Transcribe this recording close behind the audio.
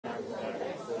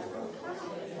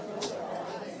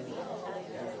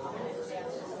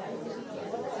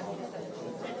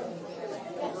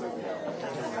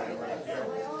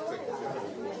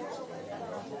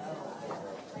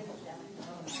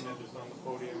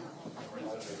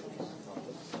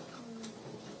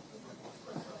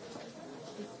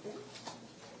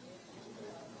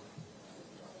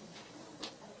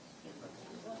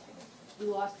We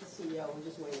lost the CEO. We're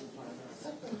just waiting for him.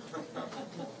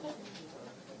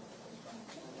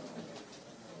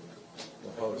 The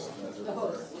host. The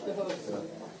host. The host. Yeah.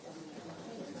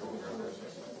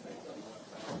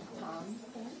 Tom.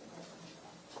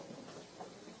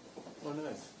 Oh,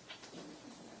 nice.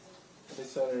 Hey,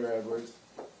 Senator Edwards.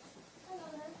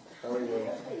 How are you?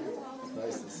 It's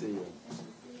nice to see you.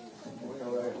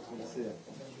 All right, good to see you.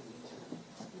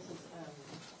 This is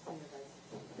Senior Vice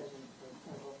President for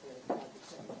Clinical Affairs, Project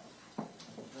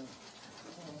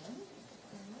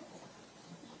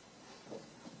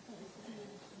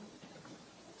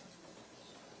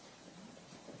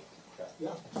Secretary.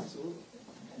 Yeah, absolutely.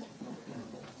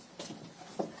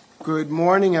 Good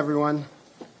morning, everyone.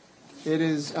 It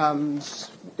is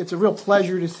it's a real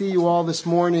pleasure to see you all this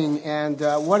morning, and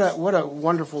what a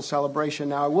wonderful celebration.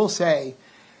 Now, I will say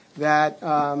that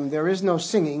there is no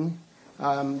singing.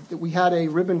 We had a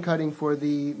ribbon cutting for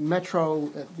the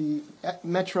the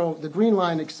Green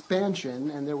Line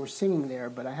expansion, and there were singing there.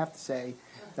 But I have to say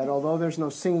that although there's no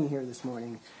singing here this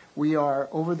morning, we are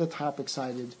over the top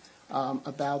excited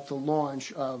about the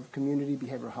launch of community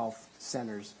behavioral health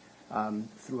centers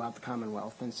throughout the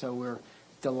Commonwealth. And so we're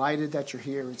delighted that you're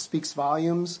here. It speaks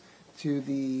volumes to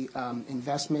the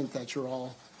investment that you're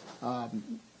all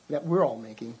that we're all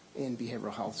making in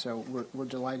behavioral health. So we're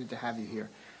delighted to have you here.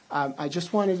 I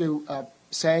just wanted to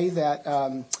say that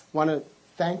want to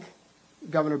thank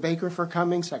Governor Baker for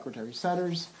coming, Secretary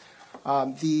Sudders,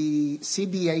 the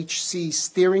CBHC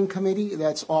steering committee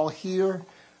that's all here.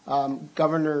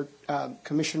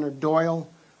 Commissioner Doyle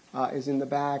is in the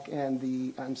back, and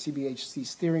the CBHC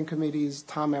steering committees.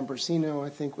 Tom Ambrosino, I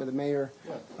think, with the mayor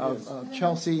of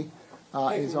Chelsea,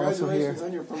 is also here. Congratulations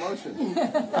on your promotion.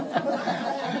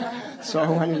 So I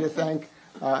wanted to thank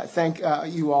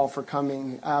you all for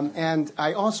coming, and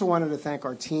I also wanted to thank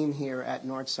our team here at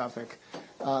North Suffolk.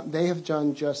 They have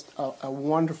done just a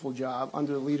wonderful job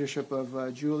under the leadership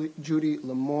of Judy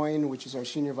Lemoyne, which is our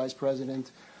Senior Vice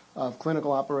President of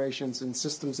Clinical Operations and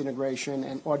Systems Integration,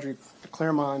 and Audrey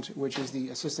Claremont, which is the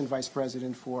Assistant Vice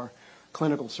President for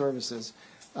Clinical Services.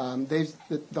 The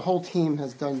whole team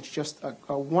has done just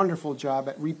a wonderful job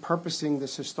at repurposing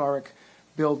this historic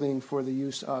building for the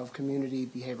use of Community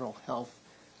Behavioral Health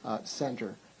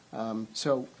Center.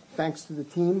 So thanks to the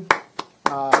team.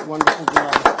 Wonderful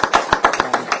job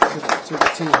to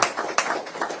the team.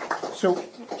 So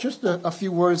just a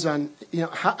few words on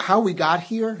how we got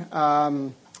here.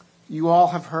 You all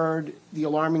have heard the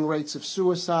alarming rates of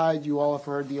suicide. You all have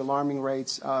heard the alarming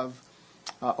rates of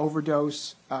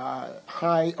overdose,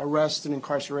 high arrest and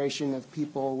incarceration of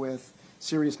people with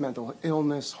serious mental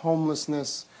illness,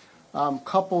 homelessness,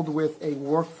 coupled with a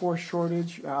workforce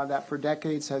shortage that for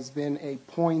decades has been a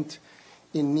point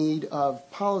in need of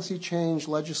policy change,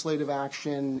 legislative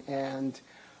action, and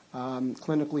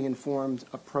clinically informed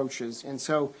approaches. And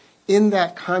so in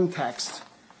that context,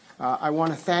 I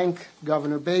want to thank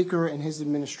Governor Baker and his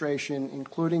administration,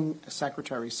 including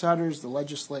Secretary Sudders, the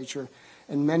legislature,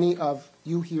 and many of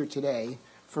you here today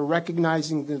for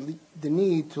recognizing the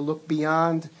need to look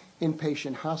beyond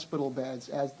inpatient hospital beds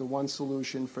as the one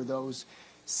solution for those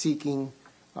seeking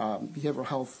behavioral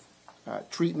health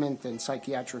treatment and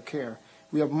psychiatric care.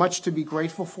 We have much to be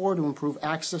grateful for to improve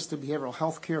access to behavioral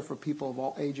health care for people of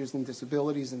all ages and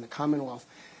disabilities in the Commonwealth.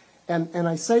 And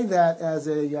I say that as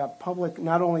a public,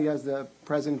 not only as the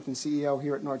president and CEO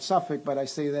here at North Suffolk, but I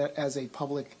say that as a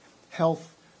public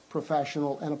health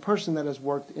professional and a person that has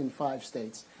worked in 5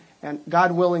 states. And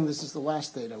God willing, this is the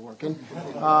last state I work in.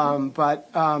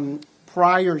 But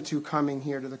prior to coming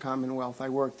here to the Commonwealth, I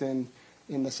worked in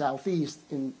the Southeast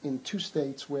in 2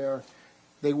 states where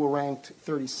they were ranked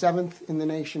 37th in the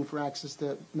nation for access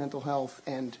to mental health,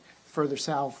 and further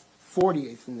south,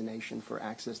 48th in the nation for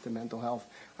access to mental health.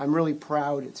 I'm really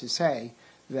proud to say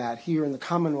that here in the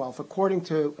Commonwealth, according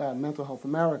to Mental Health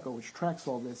America, which tracks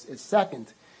all this, it's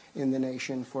 2nd in the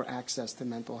nation for access to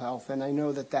mental health. And I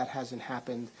know that hasn't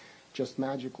happened just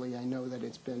magically. I know that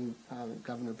it's been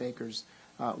Governor Baker's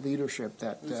leadership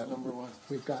that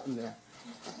we've gotten there.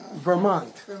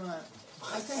 Vermont.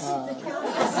 I think the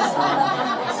county.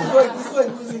 This is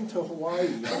like losing to Hawaii.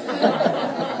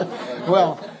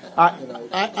 Well,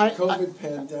 COVID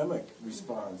pandemic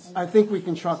response. I think we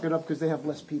can chalk it up because they have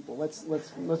less people. Let's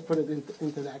put it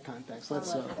into that context.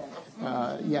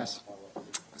 Yes.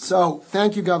 So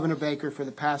thank you, Governor Baker, for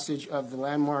the passage of the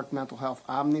landmark mental health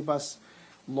omnibus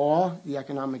law, the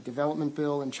Economic Development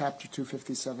Bill, and Chapter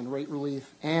 257 rate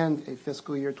relief, and a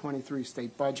fiscal year 23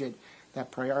 state budget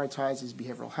that prioritizes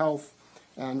behavioral health,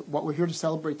 and what we're here to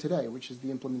celebrate today, which is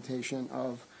the implementation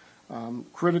of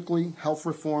critically health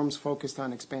reforms focused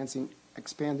on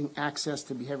expanding access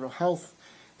to behavioral health.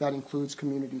 That includes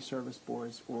community service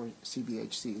boards, or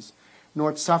CBHCs.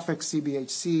 North Suffolk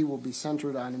CBHC will be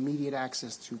centered on immediate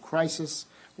access to crisis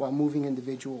while moving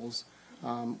individuals,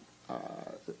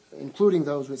 including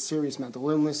those with serious mental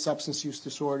illness, substance use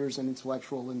disorders, and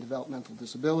intellectual and developmental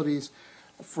disabilities,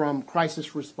 from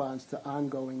crisis response to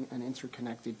ongoing and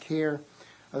interconnected care.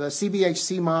 The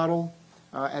CBHC model,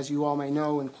 as you all may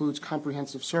know, includes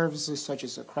comprehensive services such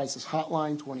as a crisis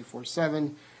hotline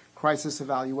 24/7, crisis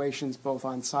evaluations both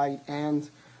on-site and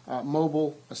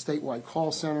mobile, a statewide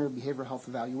call center, behavioral health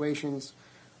evaluations,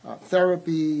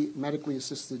 therapy, medically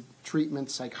assisted treatment,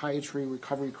 psychiatry,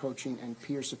 recovery coaching, and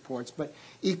peer supports. But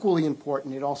equally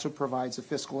important, it also provides a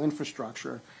fiscal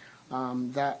infrastructure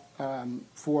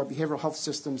for behavioral health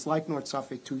systems like North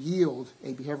Suffolk to yield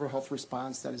a behavioral health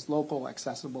response that is local,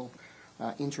 accessible,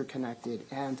 interconnected,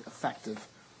 and effective.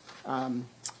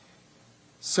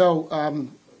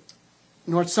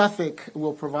 North Suffolk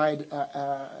will provide,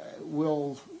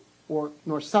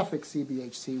 North Suffolk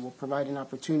CBHC will provide an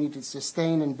opportunity to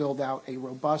sustain and build out a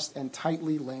robust and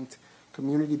tightly linked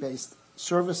community-based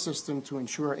service system to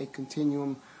ensure a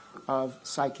continuum of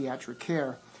psychiatric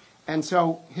care. And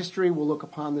so history will look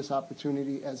upon this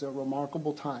opportunity as a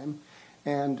remarkable time,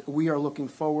 and we are looking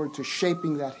forward to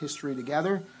shaping that history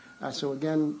together. So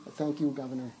again, thank you,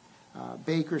 Governor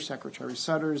Baker, Secretary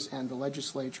Sudders, and the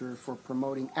legislature for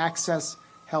promoting access,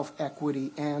 health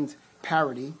equity, and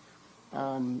parity.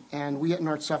 And we at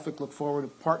North Suffolk look forward to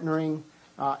partnering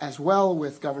as well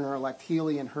with Governor-elect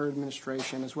Healy and her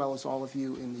administration, as well as all of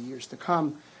you in the years to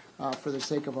come, for the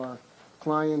sake of our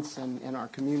clients and our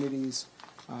communities.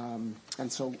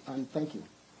 And so thank you.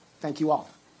 Thank you all.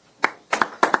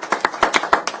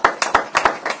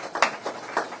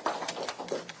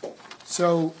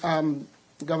 So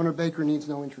Governor Baker needs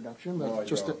no introduction, but No,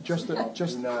 just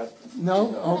not.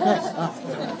 no. Okay.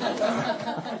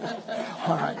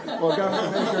 All right. Well,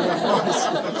 Governor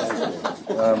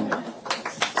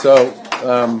Baker.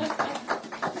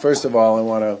 First of all, I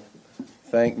want to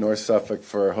thank North Suffolk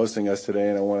for hosting us today,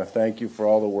 and I want to thank you for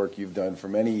all the work you've done for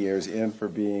many years and for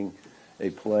being a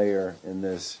player in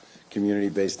this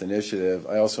community-based initiative.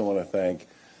 I also want to thank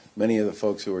many of the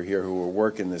folks who are here who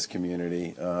work in this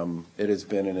community. It has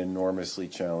been an enormously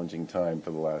challenging time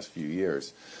for the last few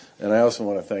years. And I also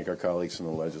want to thank our colleagues from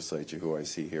the legislature who I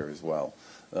see here as well.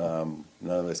 None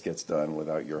of this gets done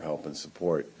without your help and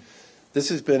support. This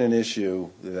has been an issue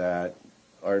that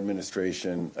our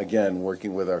administration, again,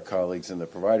 working with our colleagues in the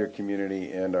provider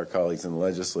community and our colleagues in the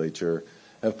legislature,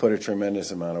 have put a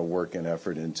tremendous amount of work and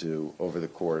effort into over the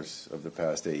course of the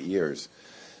past 8 years.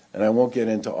 And I won't get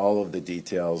into all of the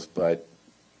details, but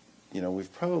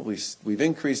we've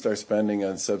increased our spending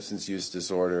on substance use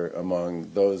disorder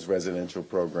among those residential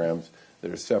programs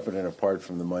that are separate and apart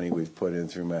from the money we've put in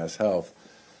through Mass Health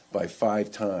by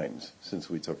 5 times since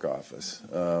we took office.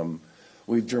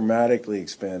 We've dramatically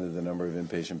expanded the number of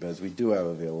inpatient beds we do have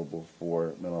available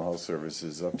for mental health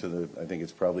services up to I think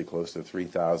it's probably close to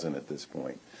 3,000 at this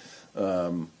point.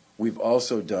 We've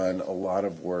also done a lot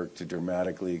of work to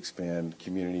dramatically expand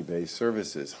community-based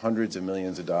services, hundreds of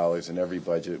millions of dollars in every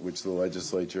budget, which the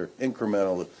legislature,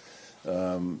 incremental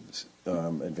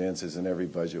advances in every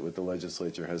budget, which the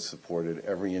legislature has supported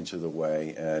every inch of the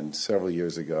way. And several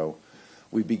years ago,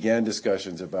 we began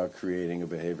discussions about creating a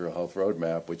behavioral health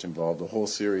roadmap, which involved a whole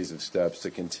series of steps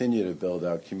to continue to build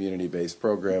out community-based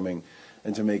programming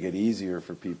and to make it easier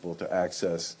for people to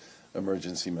access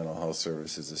emergency mental health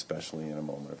services, especially in a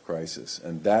moment of crisis.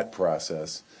 And that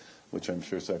process, which I'm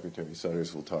sure Secretary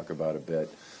Sudders will talk about a bit,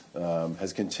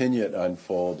 has continued to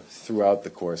unfold throughout the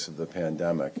course of the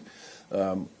pandemic.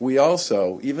 We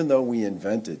also, even though we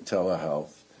invented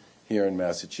telehealth here in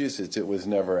Massachusetts, it was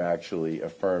never actually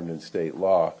affirmed in state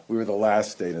law. We were the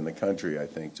last state in the country, I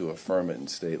think, to affirm it in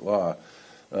state law.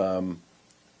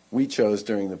 We chose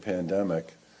during the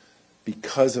pandemic,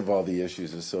 because of all the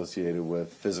issues associated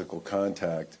with physical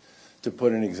contact, to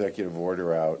put an executive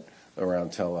order out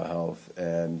around telehealth.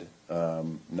 And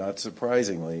not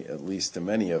surprisingly, at least to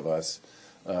many of us,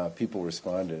 people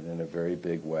responded in a very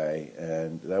big way.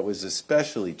 And that was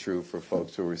especially true for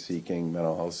folks who were seeking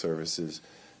mental health services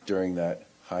during that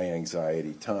high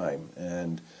anxiety time.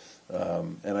 And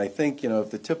I think, if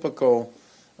the typical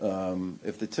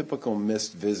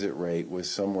missed visit rate was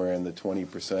somewhere in the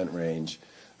 20% range,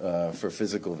 for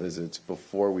physical visits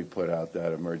before we put out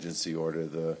that emergency order,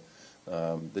 the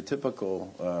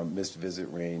typical missed visit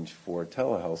range for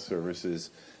telehealth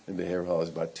services in behavioral health is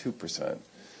about 2%.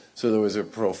 So there was a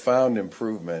profound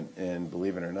improvement in,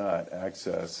 believe it or not,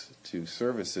 access to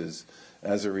services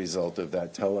as a result of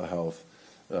that telehealth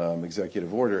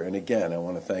executive order. And again, I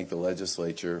want to thank the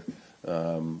legislature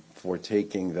for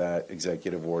taking that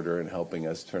executive order and helping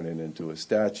us turn it into a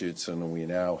statute, so we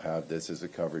now have this as a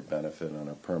covered benefit on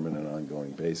a permanent,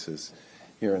 ongoing basis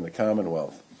here in the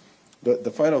Commonwealth. The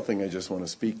final thing I just want to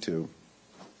speak to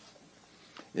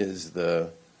is the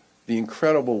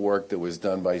incredible work that was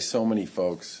done by so many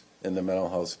folks in the mental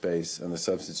health space and the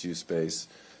substance use space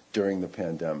during the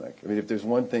pandemic. I mean, if there's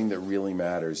one thing that really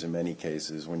matters in many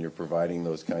cases when you're providing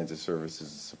those kinds of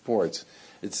services and supports,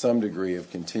 it's some degree of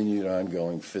continued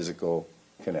ongoing physical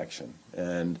connection.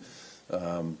 And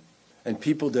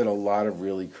people did a lot of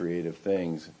really creative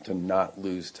things to not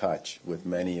lose touch with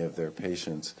many of their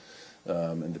patients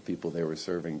and the people they were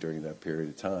serving during that period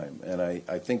of time. And I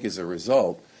think as a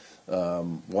result,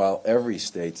 while every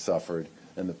state suffered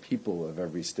and the people of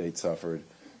every state suffered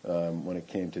when it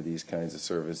came to these kinds of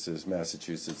services,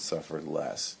 Massachusetts suffered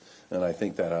less. And I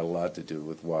think that had a lot to do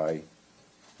with why,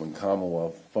 when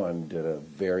Commonwealth Fund did a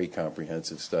very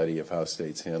comprehensive study of how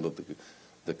states handled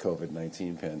the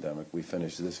COVID-19 pandemic, we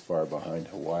finished this far behind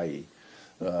Hawaii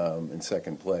in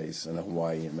second place, and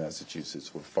Hawaii and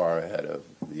Massachusetts were far ahead of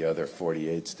the other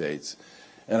 48 states.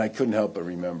 And I couldn't help but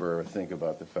remember or think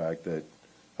about the fact that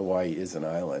Hawaii is an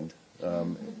island.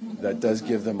 That does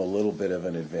give them a little bit of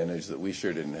an advantage that we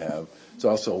sure didn't have. It's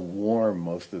also warm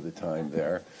most of the time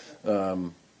there.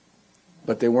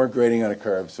 But they weren't grading on a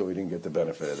curve, so we didn't get the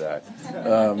benefit of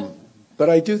that. But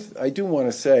I do want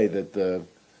to say that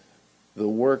the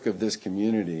work of this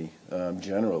community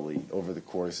generally over the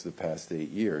course of the past 8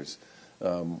 years,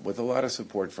 with a lot of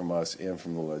support from us and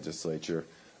from the legislature,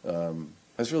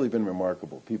 has really been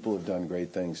remarkable. People have done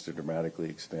great things to dramatically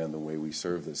expand the way we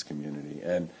serve this community.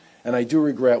 And I do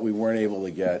regret we weren't able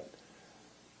to get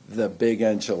the big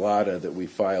enchilada that we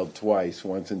filed twice,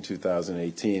 once in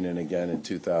 2018 and again in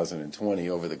 2020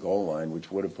 over the goal line,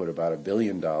 which would have put about $1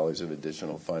 billion of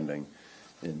additional funding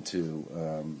into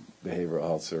behavioral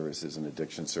health services and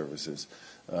addiction services.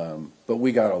 But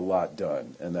we got a lot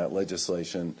done, and that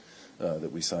legislation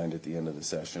that we signed at the end of the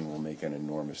session will make an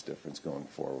enormous difference going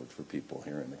forward for people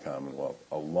here in the Commonwealth,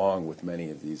 along with many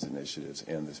of these initiatives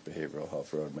and this behavioral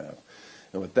health roadmap.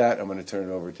 And with that, I'm going to turn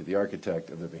it over to the architect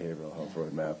of the behavioral health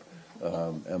roadmap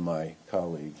and my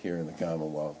colleague here in the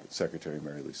Commonwealth, Secretary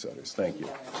Marylou Sudders. Thank you.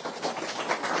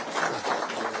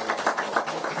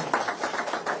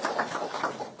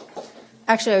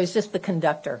 Actually, I was just the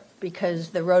conductor, because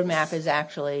the roadmap is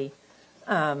actually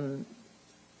the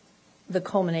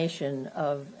culmination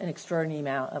of an extraordinary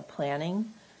amount of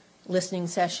planning, listening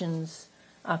sessions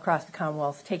across the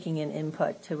Commonwealth, taking in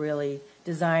input to really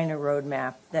design a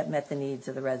roadmap that met the needs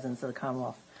of the residents of the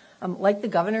Commonwealth. Like the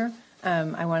governor,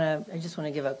 I just want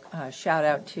to give a shout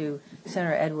out to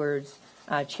Senator Edwards,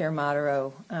 Chair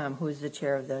Marylou, who is the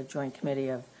chair of the Joint Committee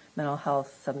of Mental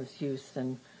Health, Substance Use,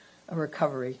 and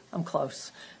Recovery. I'm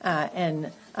close.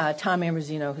 And Tom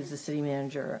Ambrosino, who's the city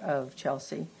manager of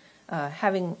Chelsea.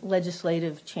 Having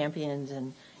legislative champions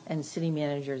and city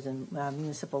managers and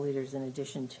municipal leaders, in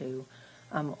addition to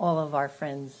all of our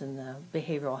friends in the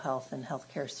behavioral health and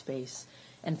healthcare space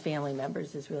and family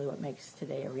members, is really what makes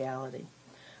today a reality.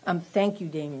 Thank you,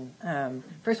 Damien.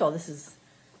 First of all, this is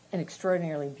an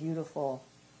extraordinarily beautiful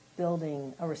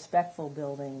building, a respectful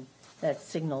building that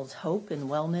signals hope and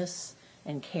wellness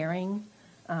and caring,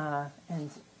 and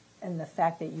the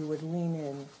fact that you would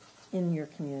lean in your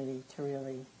community to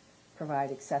really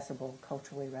provide accessible,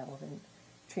 culturally relevant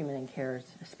treatment and care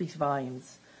speaks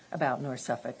volumes about North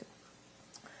Suffolk.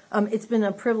 It's been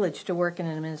a privilege to work in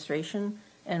an administration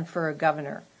and for a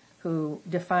governor who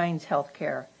defines health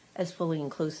care as fully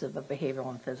inclusive of behavioral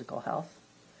and physical health.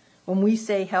 When we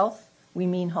say health, we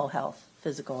mean whole health,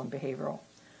 physical and behavioral,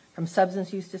 from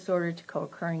substance use disorder to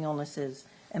co-occurring illnesses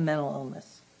and mental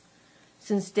illness.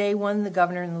 Since day one, the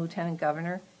governor and the lieutenant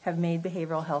governor have made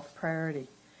behavioral health a priority,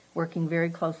 working very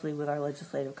closely with our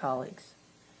legislative colleagues.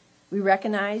 We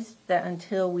recognize that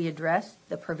until we address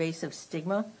the pervasive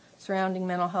stigma surrounding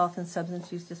mental health and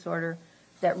substance use disorder,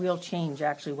 that real change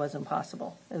actually wasn't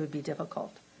possible. It would be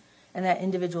difficult, and that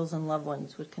individuals and loved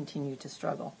ones would continue to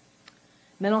struggle.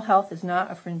 Mental health is not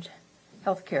a fringe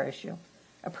health care issue.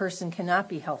 A person cannot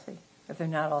be healthy if they're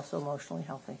not also emotionally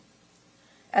healthy.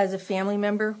 As a family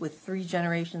member with 3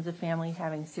 generations of family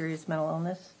having serious mental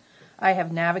illness, I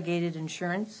have navigated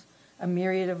insurance, a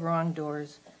myriad of wrong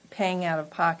doors, paying out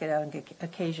of pocket on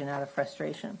occasion out of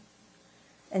frustration,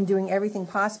 and doing everything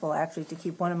possible actually to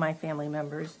keep one of my family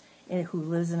members who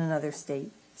lives in another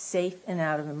state safe and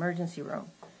out of emergency room,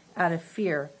 out of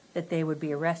fear that they would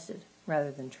be arrested rather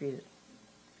than treated.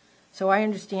 So I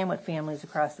understand what families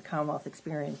across the Commonwealth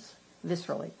experience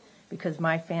viscerally, because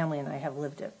my family and I have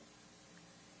lived it.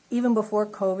 Even before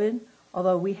COVID,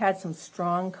 although we had some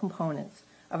strong components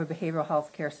of a behavioral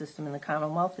health care system in the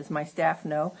Commonwealth, as my staff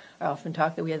know, I often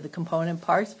talk that we had the component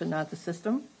parts but not the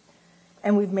system,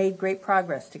 and we've made great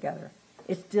progress together.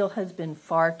 It still has been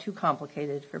far too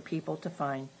complicated for people to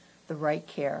find the right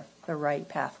care, the right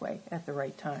pathway at the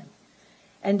right time,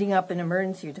 ending up in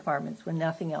emergency departments when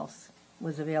nothing else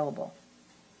was available.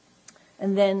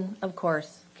 And then, of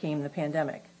course, came the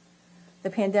pandemic.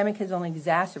 The pandemic has only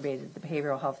exacerbated the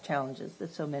behavioral health challenges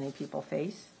that so many people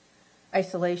face.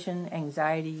 Isolation,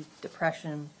 anxiety,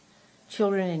 depression,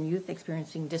 children and youth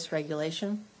experiencing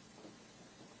dysregulation.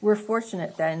 We're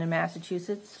fortunate that in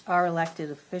Massachusetts, our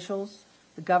elected officials,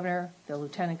 the governor, the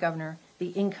lieutenant governor, the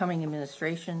incoming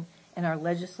administration, and our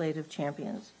legislative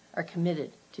champions are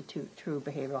committed to true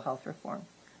behavioral health reform,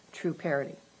 true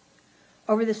parity.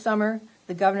 Over the summer,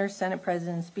 the governor, Senate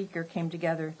President, and Speaker came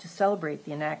together to celebrate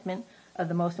the enactment of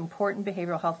the most important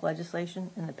behavioral health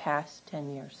legislation in the past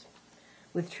 10 years,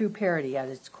 with true parity at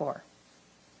its core.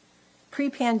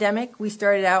 Pre-pandemic, we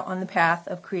started out on the path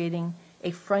of creating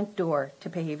a front door to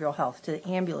behavioral health, to the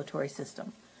ambulatory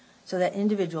system, so that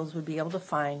individuals would be able to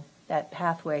find that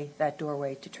pathway, that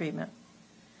doorway to treatment.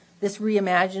 This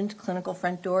reimagined clinical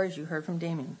front door, as you heard from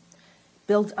Damien,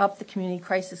 builds up the community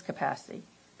crisis capacity,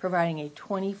 providing a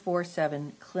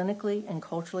 24/7 clinically and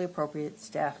culturally appropriate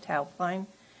staffed helpline,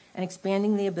 and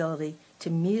expanding the ability to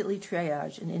immediately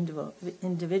triage an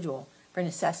individual for an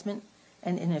assessment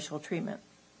and initial treatment.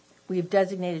 We have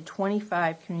designated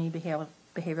 25 community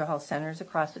behavioral health centers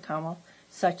across the Commonwealth,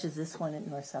 such as this one at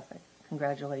North Suffolk.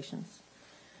 Congratulations.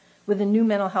 With the new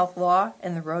mental health law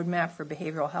and the roadmap for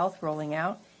behavioral health rolling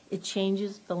out, it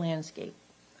changes the landscape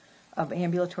of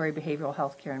ambulatory behavioral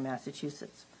health care in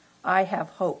Massachusetts. I have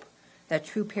hope that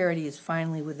true parity is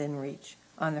finally within reach,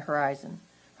 on the horizon,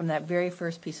 from that very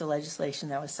first piece of legislation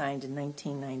that was signed in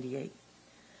 1998.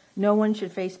 No one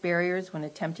should face barriers when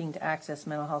attempting to access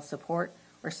mental health support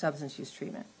or substance use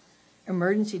treatment.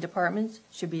 Emergency departments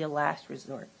should be a last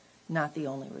resort, not the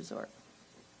only resort.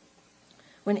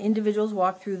 When individuals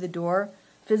walk through the door,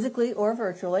 physically or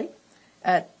virtually,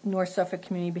 at North Suffolk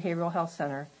Community Behavioral Health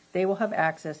Center, they will have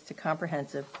access to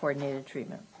comprehensive coordinated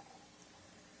treatment.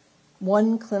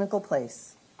 One clinical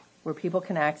place where people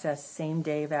can access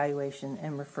same-day evaluation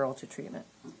and referral to treatment,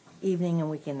 evening and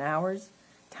weekend hours,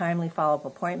 timely follow-up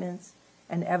appointments,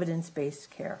 and evidence-based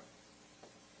care.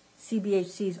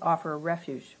 CBHCs offer a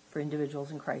refuge for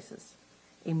individuals in crisis,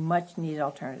 a much-needed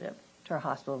alternative to our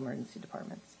hospital emergency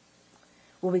departments.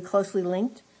 We'll be closely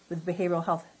linked with Behavioral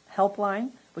Health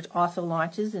Helpline, which also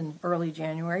launches in early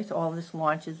January, so all of this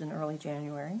launches in early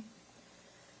January.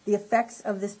 The effects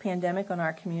of this pandemic on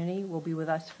our community will be with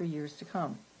us for years to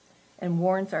come and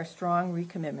warrants our strong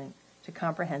recommitment to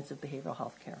comprehensive behavioral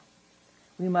health care.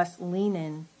 We must lean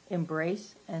in,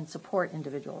 embrace, and support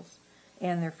individuals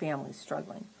and their families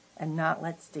struggling, and not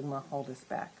let stigma hold us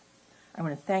back. I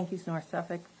want to thank you, North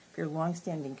Suffolk, for your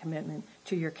longstanding commitment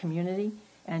to your community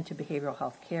and to behavioral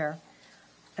health care.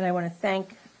 And I want to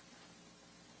thank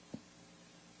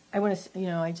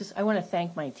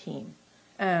my team.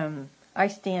 I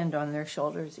stand on their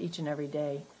shoulders each and every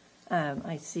day.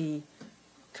 I see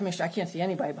Commissioner, I can't see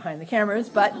anybody behind the cameras,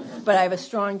 but I have a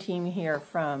strong team here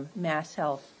from Mass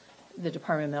Health, the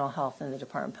Department of Mental Health, and the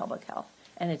Department of Public Health.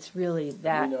 And it's really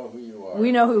that. We know who you are.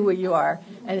 We know who you are.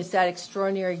 And it's that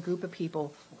extraordinary group of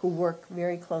people who work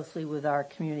very closely with our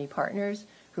community partners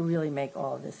who really make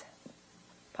all of this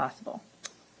possible.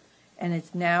 And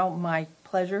it's now my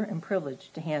pleasure and privilege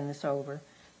to hand this over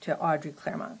to Audrey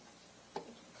Claremont.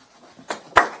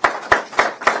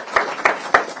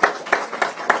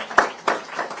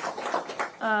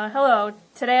 Hello.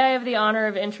 Today I have the honor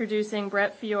of introducing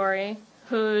Brett Fiore,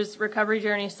 whose recovery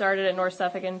journey started at North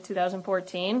Suffolk in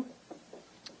 2014.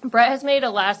 Brett has made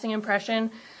a lasting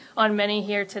impression on many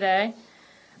here today.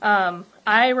 I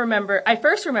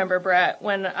first remember Brett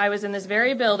when I was in this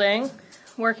very building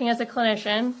working as a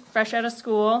clinician, fresh out of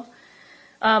school.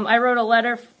 I wrote a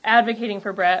letter advocating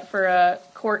for Brett for a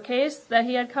court case that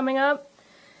he had coming up.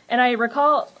 And I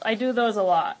do those a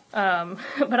lot,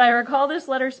 but I recall this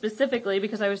letter specifically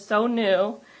because I was so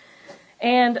new,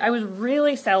 and I was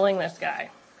really selling this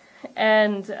guy.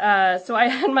 And so I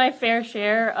had my fair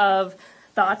share of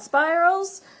thought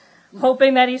spirals,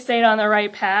 hoping that he stayed on the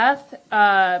right path,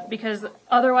 because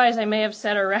otherwise I may have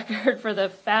set a record for the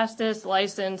fastest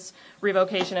license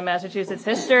revocation in Massachusetts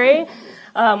history,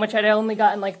 which I'd only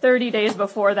gotten like 30 days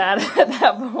before that at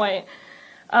that point.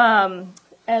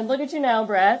 And look at you now,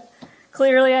 Brett.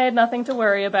 Clearly I had nothing to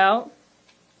worry about.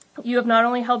 You have not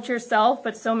only helped yourself,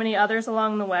 but so many others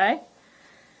along the way.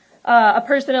 A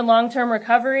person in long-term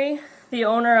recovery, the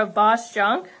owner of Boss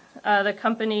Junk, the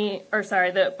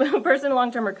person in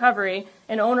long-term recovery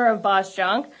and owner of Boss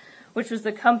Junk, which was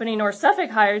the company North Suffolk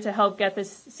hired to help get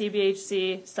this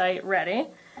CBHC site ready.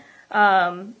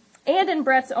 And in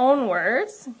Brett's own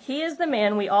words, he is the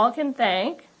man we all can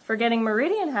thank for getting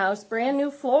Meridian House brand new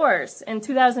floors in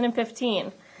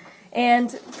 2015.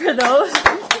 And for those...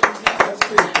 That's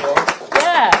pretty cool.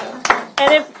 Yeah.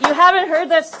 And if you haven't heard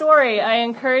that story, I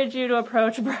encourage you to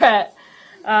approach Brett.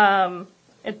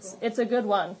 It's a good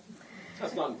one.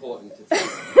 That's not important.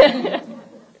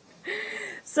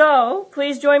 So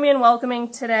please join me in welcoming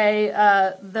today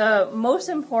the most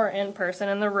important person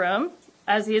in the room,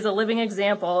 as he is a living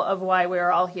example of why we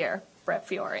are all here, Brett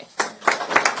Fiore.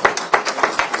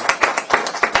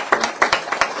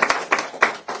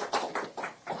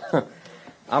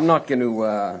 I'm not going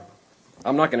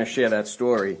to share that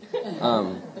story,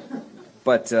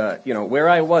 but where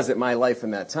I was at my life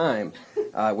in that time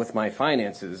with my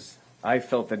finances, I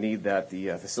felt the need that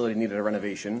the facility needed a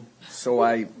renovation, so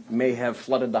I may have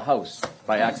flooded the house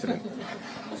by accident.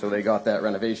 So they got that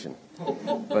renovation.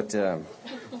 But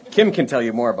Kim can tell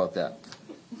you more about that.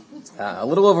 A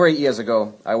little over 8 years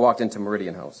ago, I walked into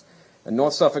Meridian House, a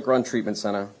North Suffolk-run treatment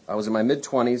center. I was in my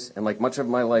mid-20s, and like much of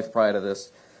my life prior to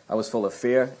this, I was full of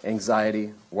fear,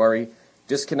 anxiety, worry,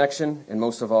 disconnection, and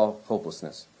most of all,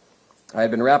 hopelessness. I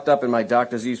had been wrapped up in my dark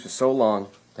disease for so long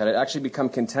that I'd actually become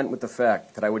content with the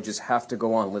fact that I would just have to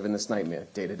go on living this nightmare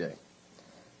day to day.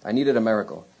 I needed a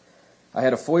miracle. I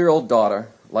had a 4-year-old daughter,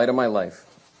 light of my life,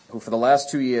 who for the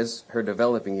last 2 years, her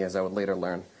developing years I would later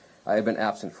learn, I had been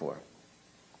absent for.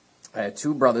 I had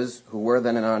 2 brothers who were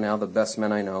then and are now the best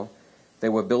men I know. They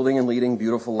were building and leading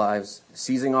beautiful lives,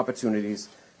 seizing opportunities,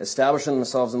 establishing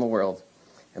themselves in the world,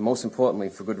 and most importantly,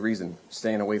 for good reason,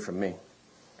 staying away from me.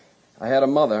 I had a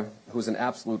mother who was an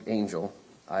absolute angel.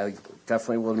 I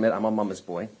definitely will admit I'm a mama's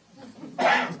boy.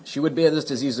 She would bear this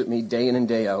disease with me day in and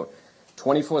day out,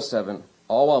 24/7,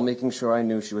 all while making sure I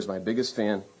knew she was my biggest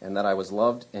fan and that I was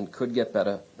loved and could get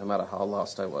better no matter how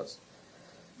lost I was.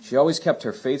 She always kept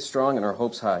her faith strong and her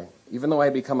hopes high, even though I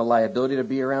had become a liability to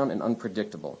be around and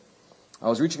unpredictable. I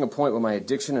was reaching a point where my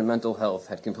addiction and mental health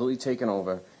had completely taken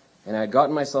over, and I had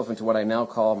gotten myself into what I now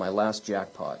call my last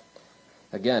jackpot.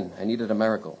 Again, I needed a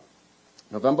miracle.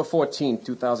 November 14,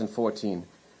 2014,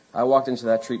 I walked into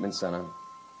that treatment center.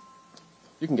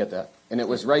 You can get that. And it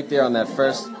was right there on that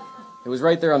first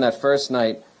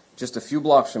night, just a few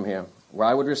blocks from here, where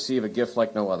I would receive a gift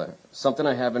like no other, something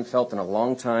I haven't felt in a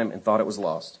long time and thought it was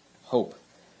lost. Hope.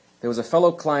 There was a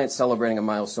fellow client celebrating a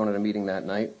milestone at a meeting that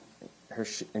night,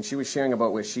 and she was sharing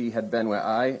about where she had been, where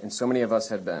I and so many of us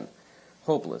had been.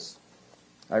 Hopeless.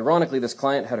 Ironically, this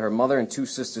client had her mother and 2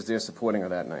 sisters there supporting her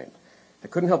that night. I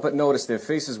couldn't help but notice their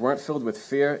faces weren't filled with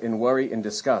fear and worry and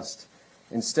disgust.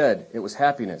 Instead, it was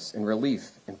happiness and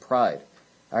relief and pride.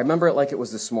 I remember it like it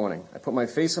was this morning. I put my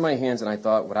face in my hands and I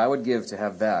thought what I would give to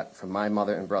have that from my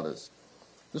mother and brothers.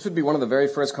 This would be one of the very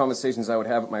first conversations I would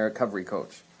have with my recovery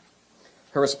coach.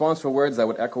 Her response were words that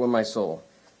would echo in my soul.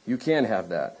 You can have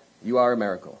that. You are a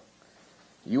miracle.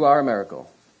 You are a miracle.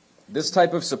 This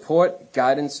type of support,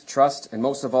 guidance, trust, and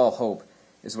most of all, hope,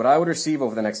 is what I would receive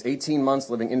over the next 18 months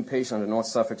living inpatient under North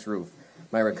Suffolk's roof.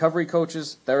 My recovery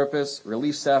coaches, therapists,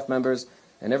 relief staff members,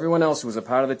 and everyone else who was a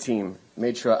part of the team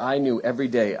made sure I knew every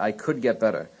day I could get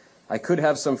better. I could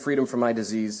have some freedom from my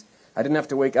disease. I didn't have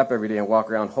to wake up every day and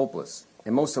walk around hopeless.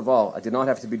 And most of all, I did not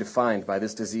have to be defined by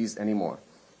this disease anymore.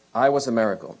 I was a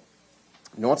miracle.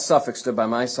 North Suffolk stood by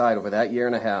my side over that year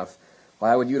and a half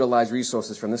while I would utilize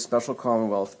resources from this special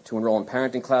commonwealth to enroll in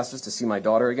parenting classes to see my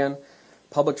daughter again,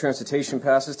 public transportation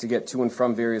passes to get to and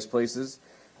from various places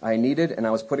I needed, and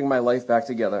I was putting my life back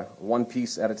together, one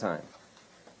piece at a time.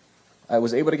 I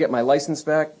was able to get my license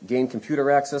back, gain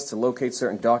computer access to locate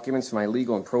certain documents for my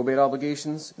legal and probate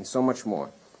obligations, and so much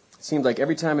more. It seemed like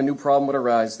every time a new problem would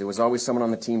arise, there was always someone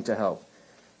on the team to help,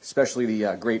 especially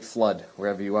the great flood,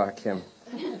 wherever you are, Kim.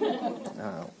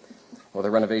 Or the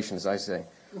renovations, I say.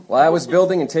 While I was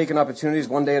building and taking opportunities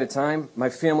one day at a time, my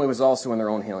family was also in their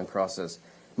own healing process.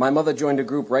 My mother joined a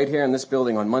group right here in this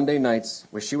building on Monday nights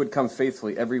where she would come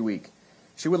faithfully every week.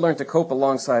 She would learn to cope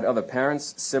alongside other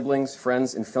parents, siblings,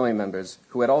 friends, and family members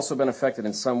who had also been affected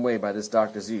in some way by this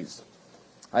dark disease.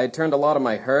 I had turned a lot of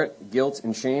my hurt, guilt,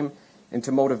 and shame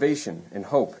into motivation and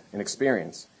hope and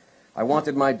experience. I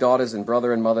wanted my daughters and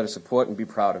brother and mother to support and be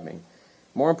proud of me.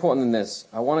 More important than this,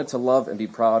 I wanted to love and be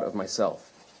proud of myself.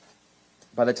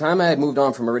 By the time I had moved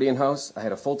on from Meridian House, I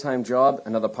had a full-time job,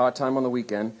 another part-time on the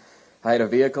weekend. I had a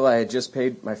vehicle. I had just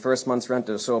paid my first month's rent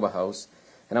at a sober house.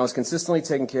 and I was consistently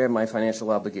taking care of my financial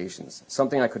obligations,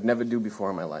 something I could never do before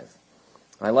in my life.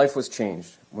 My life was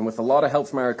changed when, with a lot of help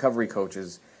from my recovery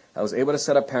coaches, I was able to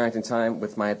set up parenting time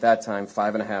with my, at that time,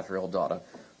 5.5-year-old daughter,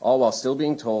 all while still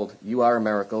being told, you are a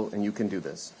miracle and you can do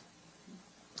this.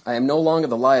 I am no longer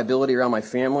the liability around my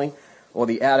family or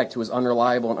the addict who is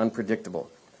unreliable and unpredictable.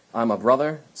 I'm a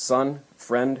brother, son,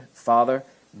 friend, father,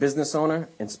 business owner,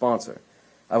 and sponsor.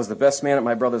 I was the best man at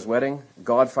my brother's wedding,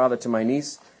 godfather to my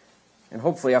niece, and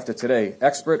hopefully after today,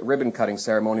 expert ribbon-cutting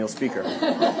ceremonial speaker.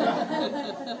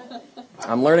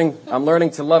 I'm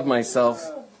learning to love myself.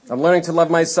 I'm learning to love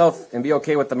myself and be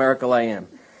okay with the miracle I am.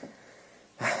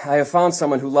 I have found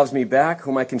someone who loves me back,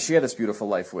 whom I can share this beautiful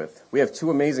life with. We have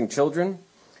 2 amazing children,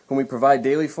 whom we provide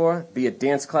daily for, be it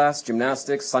dance class,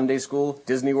 gymnastics, Sunday school,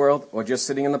 Disney World, or just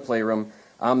sitting in the playroom.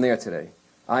 I'm there today.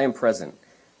 I am present.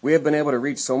 We have been able to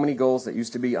reach so many goals that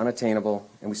used to be unattainable,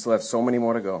 and we still have so many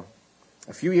more to go.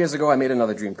 A few years ago, I made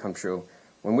another dream come true.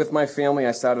 When with my family,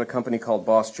 I started a company called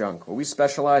Boss Junk, where we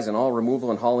specialize in all removal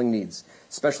and hauling needs,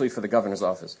 especially for the governor's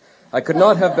office. I could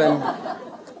not have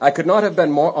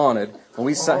been more honored when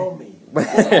we signed.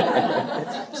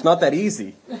 It's not that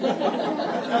easy.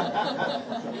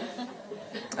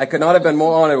 I could not have been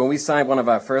more honored when we signed one of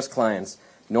our first clients,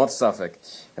 North Suffolk.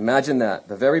 Imagine that.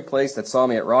 The very place that saw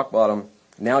me at rock bottom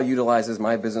now utilizes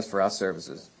my business for our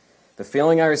services. The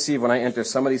feeling I receive when I enter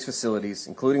some of these facilities,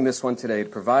 including this one today, to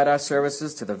provide our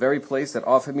services to the very place that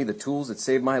offered me the tools that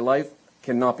saved my life,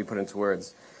 cannot be put into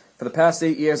words. For the past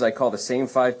 8 years, I call the same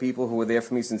 5 people who were there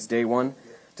for me since day one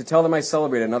to tell them I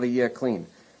celebrate another year clean,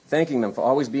 thanking them for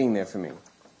always being there for me.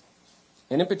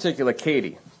 And in particular,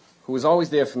 Katie, who was always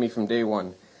there for me from day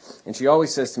one. And she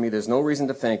always says to me, there's no reason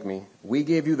to thank me. We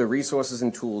gave you the resources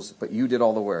and tools, but you did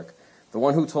all the work. The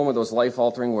one who told me those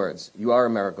life-altering words, you are a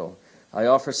miracle. I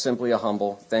offer simply a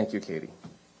humble thank you, Katie.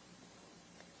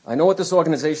 I know what this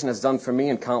organization has done for me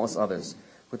and countless others.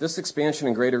 With this expansion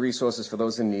and greater resources for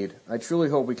those in need, I truly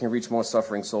hope we can reach more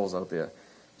suffering souls out there.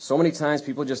 So many times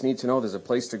people just need to know there's a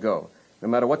place to go, no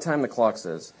matter what time the clock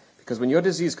says. Because when your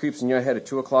disease creeps in your head at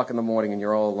 2 o'clock in the morning and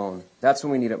you're all alone, that's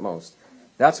when we need it most.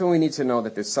 That's when we need to know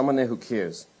that there's someone there who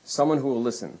cares, someone who will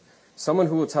listen, someone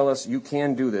who will tell us you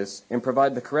can do this and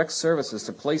provide the correct services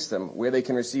to place them where they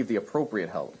can receive the appropriate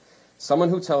help. Someone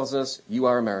who tells us you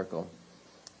are a miracle.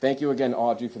 Thank you again,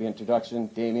 Audrey, for the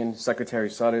introduction, Damien, Secretary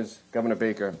Sudders, Governor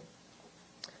Baker.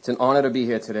 It's an honor to be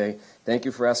here today. Thank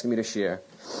you for asking me to share.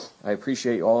 I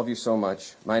appreciate all of you so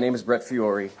much. My name is Brett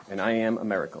Fiore, and I am a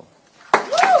miracle.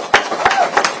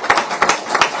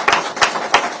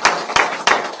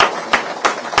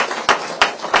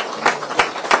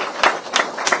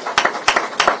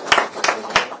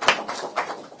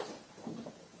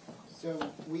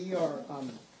 So we are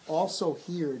also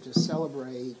here to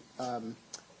celebrate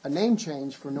a name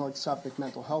change for North Suffolk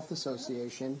Mental Health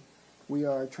Association. We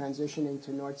are transitioning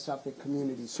to North Suffolk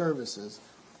Community Services.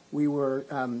 We were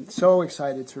so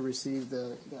excited to receive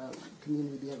the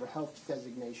Community Behavioral Health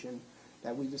designation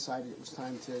that we decided it was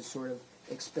time to sort of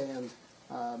expand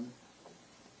and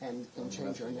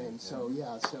change our name. So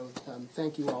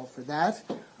thank you all for that.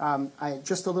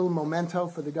 Just a little memento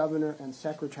for the Governor and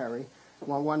Secretary.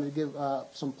 I wanted to give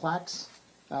some plaques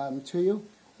to you,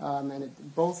 and it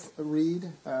both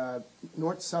read,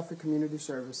 North Suffolk Community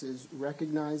Services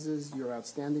recognizes your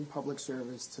outstanding public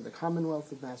service to the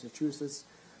Commonwealth of Massachusetts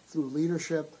through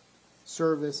leadership,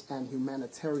 service, and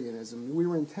humanitarianism. We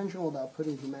were intentional about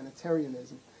putting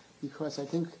humanitarianism because I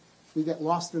think we get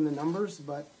lost in the numbers,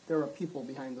 but there are people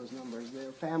behind those numbers. There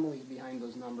are families behind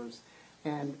those numbers.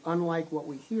 And unlike what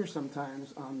we hear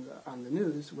sometimes on the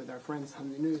news, with our friends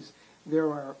on the news,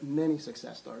 there are many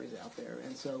success stories out there.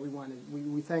 And so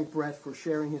we thank Brett for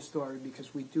sharing his story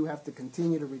because we do have to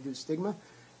continue to reduce stigma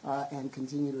and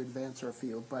continue to advance our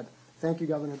field. But thank you,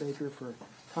 Governor Baker, for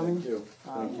coming. Thank you.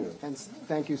 Thank you. And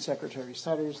thank you, Secretary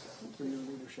Sudders, for your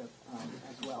leadership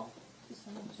as well.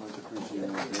 Much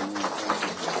appreciated.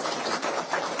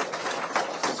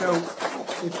 So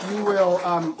if you will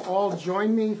all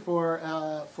join me for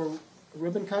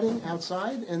ribbon cutting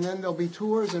outside, and then there'll be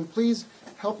tours, and please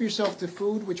help yourself to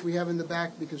food, which we have in the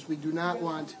back, because we do not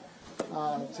want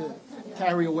to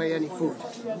carry away any food.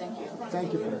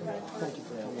 Thank you for that.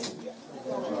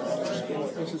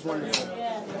 This is wonderful.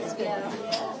 Okay,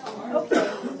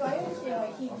 so I understand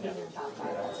why he came in top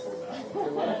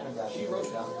 5. She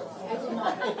wrote down.